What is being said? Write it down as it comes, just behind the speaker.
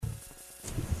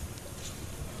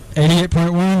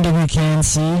88.1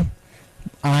 WKNC.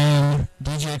 I am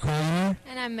DJ Corliner.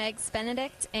 And I'm Megs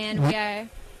Benedict, and we are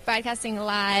broadcasting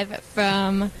live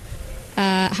from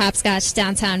Hopscotch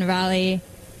downtown Raleigh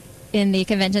in the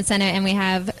convention center, and we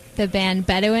have the band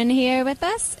Bedouin here with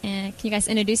us. And can you guys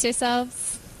introduce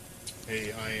yourselves?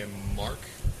 Hey, I am Mark.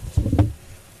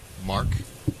 Mark,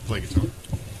 play guitar.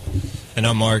 And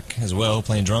I'm Mark as well,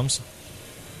 playing drums.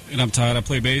 And I'm Todd, I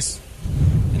play bass.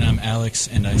 And I'm Alex,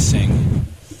 and I sing.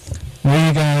 Where are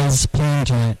you guys playing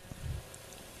tonight?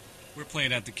 We're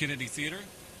playing at the Kennedy Theater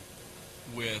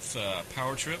with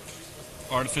Power Trip,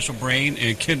 Artificial Brain,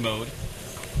 and Kid Mode.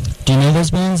 Do you know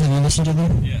those bands? Have you listened to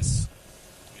them? Yes.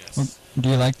 Do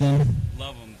you like them?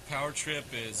 Love them. Power Trip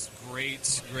is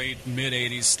great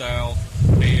mid-'80s style,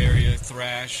 Bay Area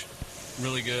thrash,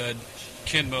 really good.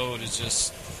 Kid Mode is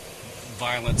just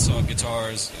violence on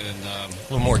guitars and a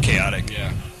little more chaotic.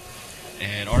 Yeah.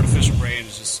 And Artificial Brain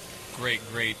is just great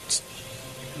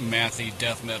mathy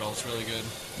death metal. It's really good.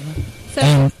 So,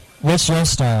 and what's your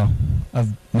style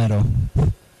of metal?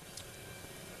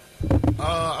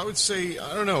 I would say,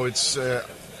 I don't know, it's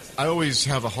I always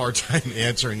have a hard time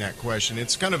answering that question.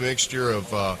 It's kind of a mixture of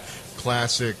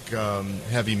classic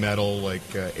heavy metal, like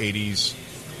 80s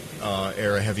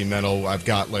era heavy metal. I've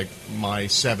got like my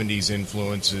 70s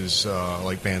influences,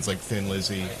 like bands like Thin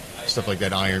Lizzy, stuff like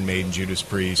that, Iron Maiden, Judas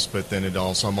Priest, but then I'm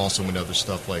also into other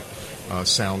stuff like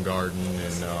Soundgarden,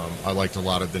 and I liked a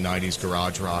lot of the 90s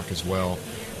garage rock as well.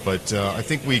 But I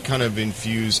think we kind of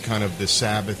infused kind of the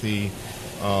Sabbathy,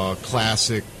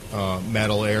 classic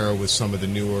metal era with some of the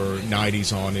newer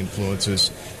 90s on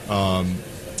influences.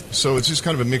 So it's just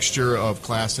kind of a mixture of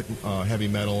classic heavy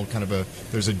metal,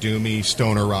 there's a doomy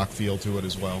stoner rock feel to it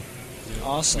as well.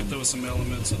 Awesome. There was some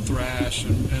elements of thrash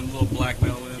and a little black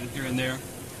metal in here and there.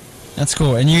 That's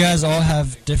cool. And you guys all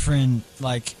have different,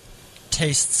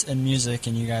 tastes in music,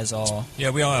 and you guys all...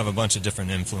 Yeah, we all have a bunch of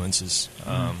different influences.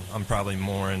 I'm probably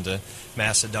more into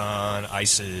Mastodon,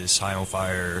 ISIS, High on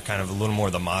Fire, kind of a little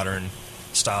more the modern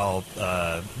style,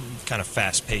 kind of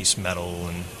fast-paced metal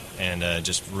and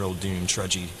just real doom,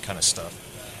 trudgy kind of stuff.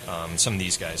 Some of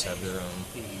these guys have their own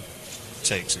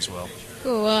takes as well.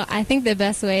 cool. Well, I think the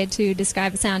best way to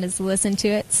describe the sound is to listen to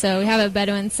it. So we have a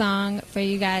Bedouin song for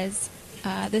you guys.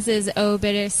 This is O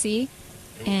Bitter Sea,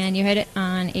 and you heard it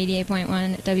on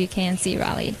 88.1 WKNC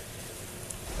Raleigh.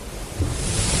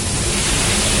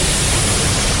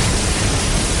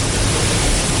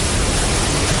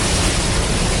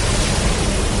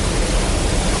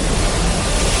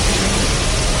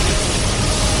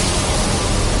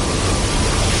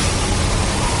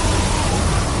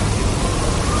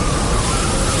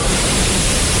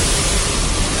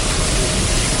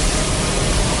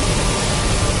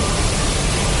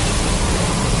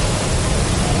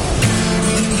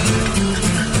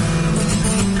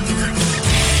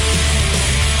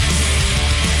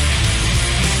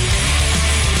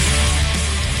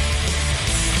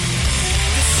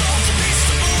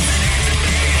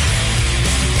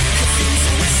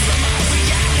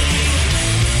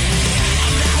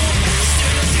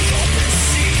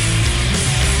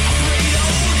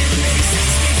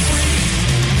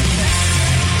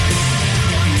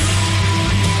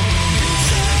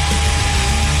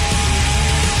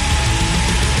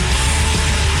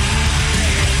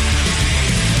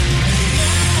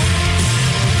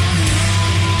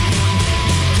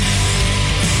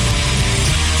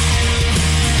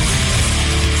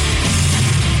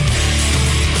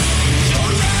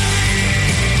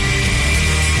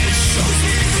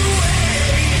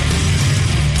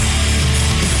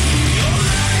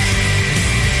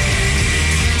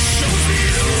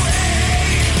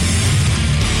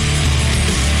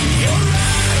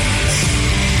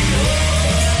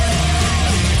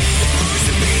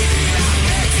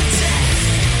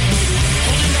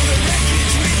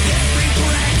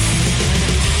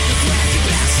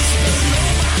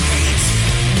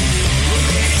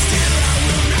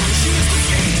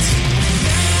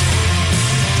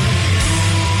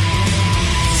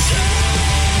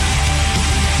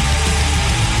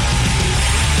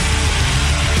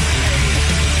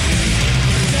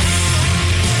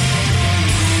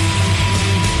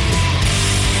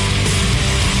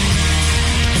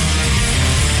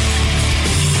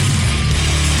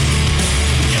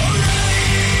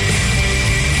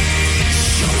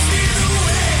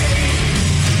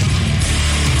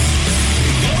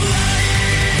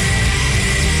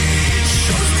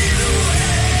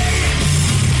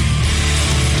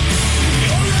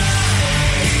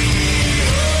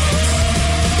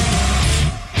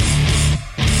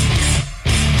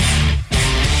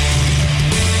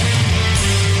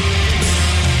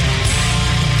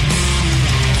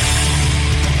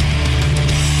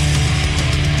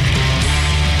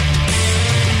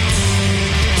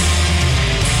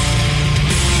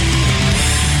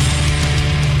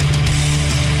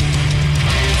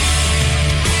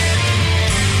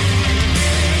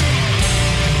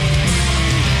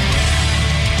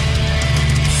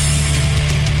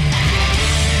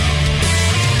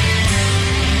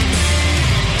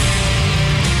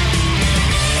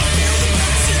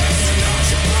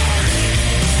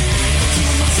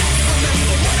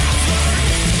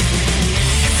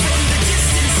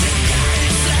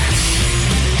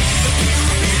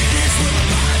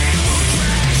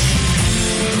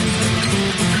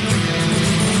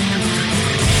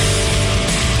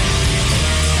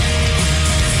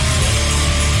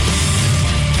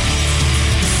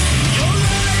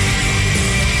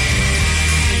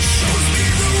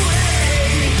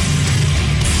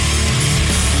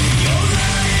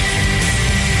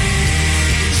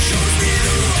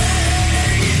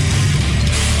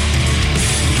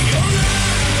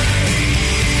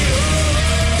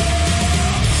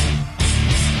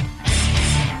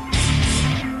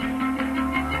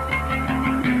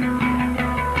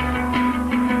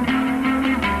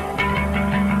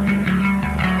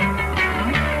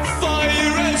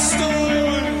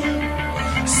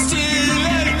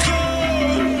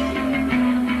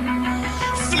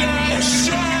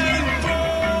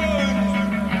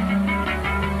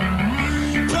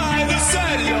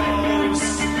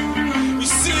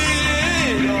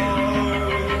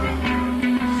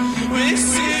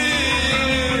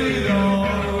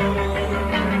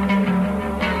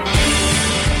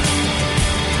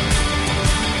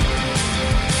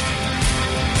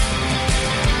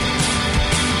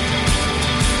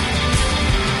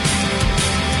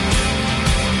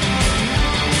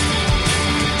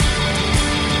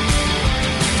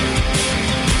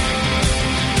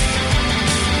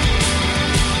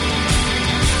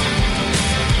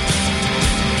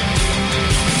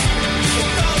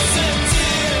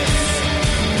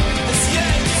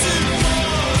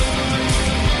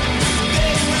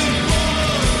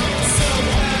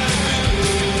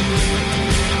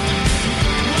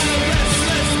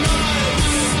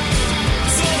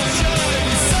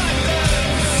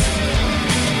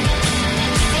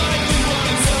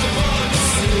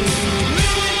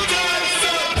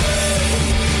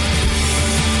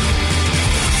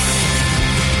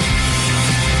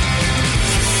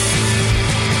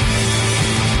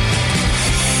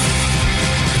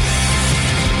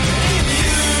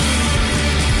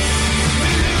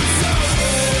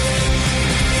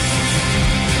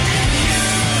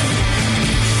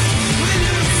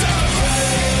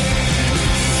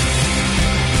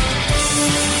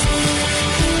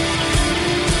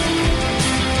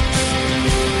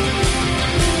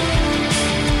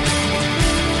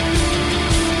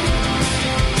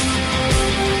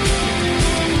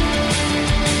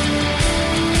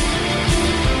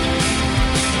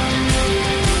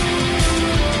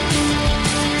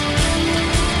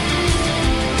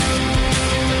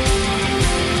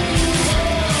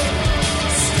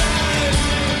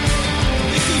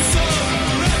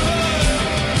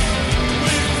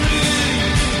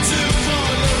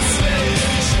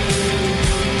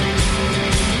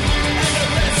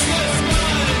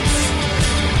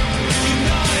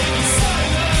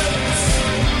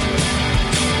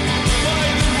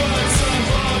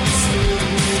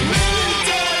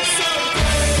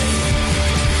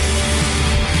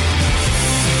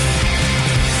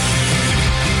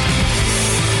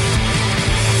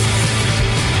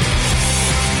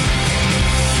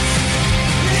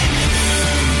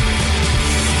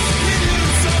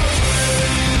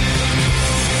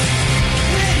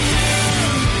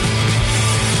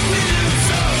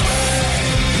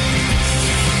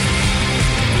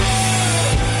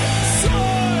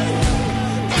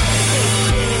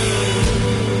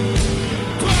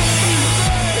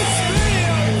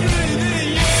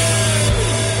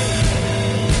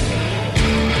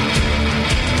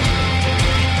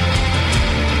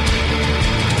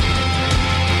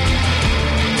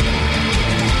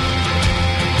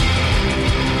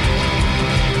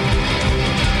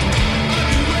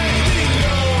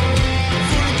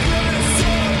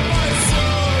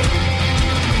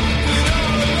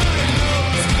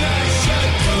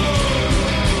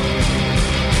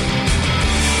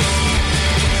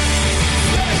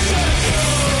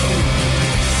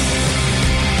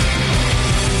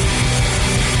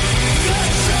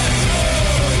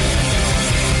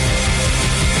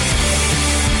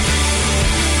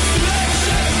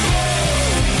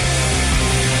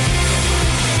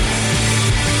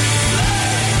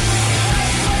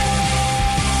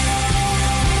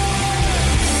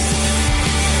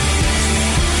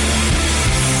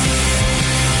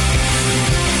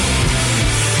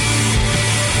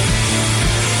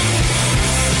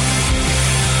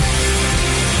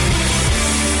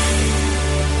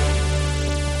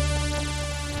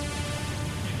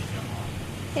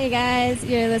 Hey guys,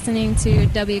 you're listening to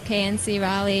WKNC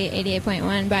Raleigh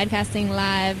 88.1, broadcasting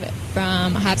live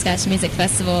from Hopscotch Music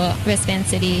Festival, Wristband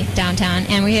City, downtown.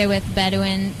 And we're here with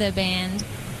Bedouin, the band,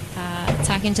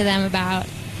 talking to them about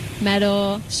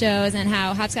metal shows and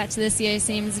how Hopscotch this year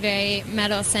seems very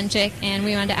metal-centric. And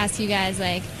we wanted to ask you guys,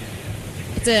 like,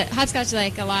 Hopscotch,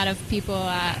 like a lot of people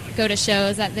go to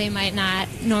shows that they might not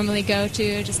normally go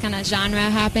to, just kind of genre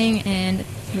hopping. And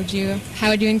how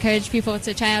would you encourage people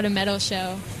to try out a metal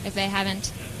show if they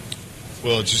haven't?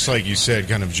 Well, just like you said,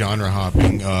 kind of genre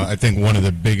hopping. I think one of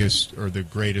the biggest or the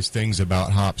greatest things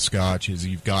about hopscotch is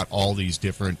you've got all these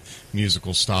different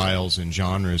musical styles and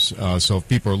genres. So if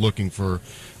people are looking for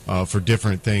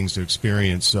different things to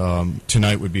experience,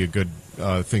 tonight would be a good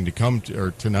thing to come to,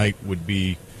 or tonight would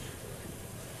be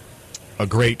a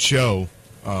great show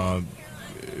To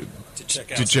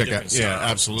check out. to some check different out. Yeah,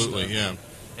 styles absolutely. and Yeah. stuff.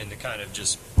 And to kind of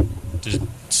just to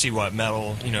see what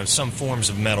metal, some forms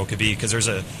of metal could be, because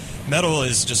metal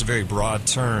is just a very broad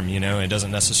term, it doesn't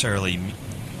necessarily,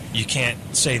 you can't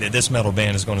say that this metal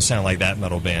band is going to sound like that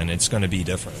metal band. It's going to be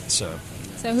different. So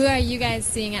who are you guys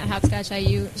seeing at Hopscotch? Are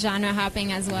you genre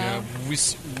hopping as well?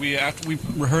 Yeah, after we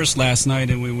rehearsed last night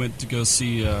and we went to go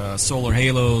see Solar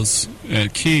Halos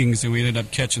at King's, and we ended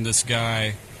up catching this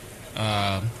guy.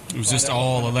 It was just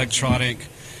all electronic,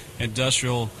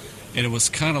 industrial, and it was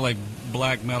kind of like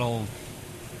black metal,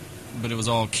 but it was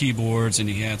all keyboards, and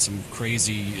he had some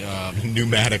crazy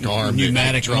Pneumatic arm to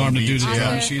drum do beats, the yeah.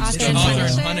 drum machines. Author Drum and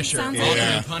machines. Punisher. Sounds Yeah. like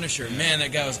Yeah. And Punisher. Man,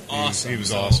 that guy was awesome. He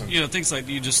was awesome. Things like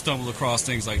you just stumble across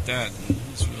things like that. And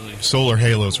it's really Solar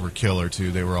Halos were killer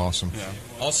too. They were awesome. yeah.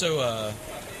 Also,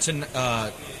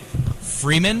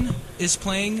 Freeman is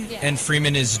playing, Yeah. and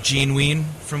Freeman is Gene Ween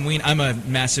from Ween. I'm a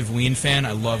massive Ween fan.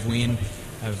 I love Ween.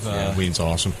 Ween's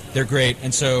awesome. They're great,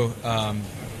 and so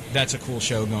that's a cool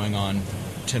show going on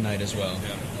tonight as well.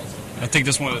 I think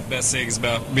that's one of the best things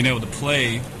about being able to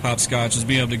play hopscotch is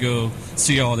being able to go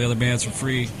see all the other bands for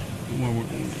free when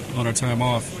we're on our time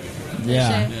off.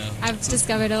 Yeah. Sure. I've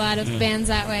discovered a lot of bands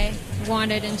that way,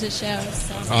 wandered into shows.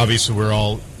 So. Obviously, we're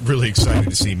all really excited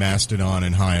to see Mastodon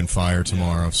and High on Fire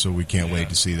tomorrow, so we can't wait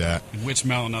to see that. And Witch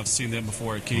Mountain, I've seen them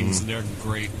before at King's, and they're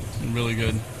great and really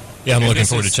good. yeah, I'm And looking this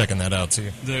forward to is- checking that out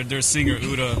too. Their singer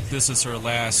Uda, this is her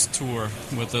last tour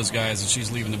with those guys, and she's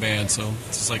leaving the band. So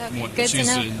it's just like Okay, good to she's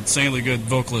know. an insanely good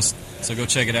vocalist. So go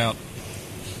check it out.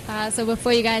 So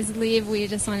before you guys leave, we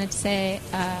just wanted to say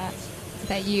that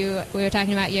we were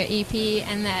talking about your EP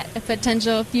and that a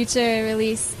potential future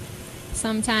release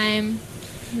sometime,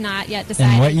 not yet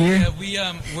decided. In what year?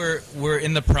 Yeah, we're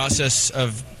in the process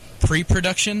of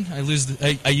pre-production.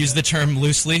 I use the term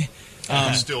loosely.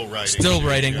 Still writing. Still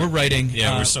writing. Yeah. We're writing.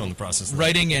 Yeah, we're still in the process of that.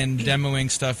 Writing and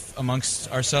demoing stuff amongst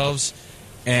ourselves,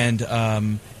 and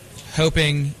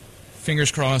hoping,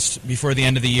 fingers crossed, before the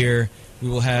end of the year, we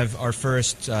will have our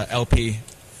first LP,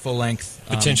 full length.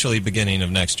 Potentially beginning of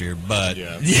next year, but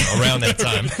Yeah. around that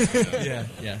time.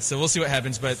 Yeah. So we'll see what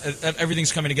happens, but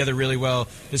everything's coming together really well.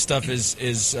 This stuff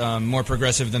is more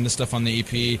progressive than the stuff on the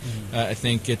EP. I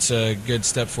think it's a good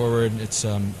step forward. It's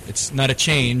not a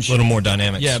change. A little more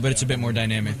dynamic. Yeah, but it's a bit more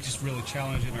dynamic. Just really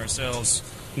challenging ourselves,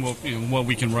 what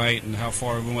we can write and how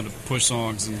far we want to push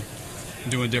songs and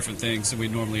doing different things that we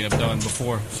normally have done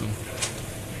before. So.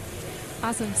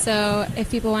 Awesome. So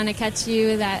if people want to catch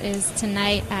you, that is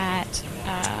tonight at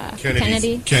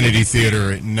Kennedy. Kennedy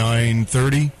Theater at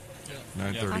 9:30.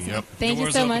 9:30. Awesome. Yep. Thank you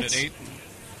Doors so open much at 8.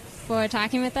 for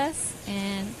talking with us,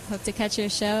 and hope to catch your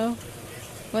show.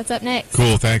 What's up next?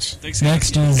 Cool. Thanks. Thanks, guys.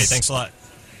 Next Hey, is thanks a lot.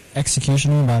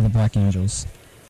 Executioner by the Black Angels.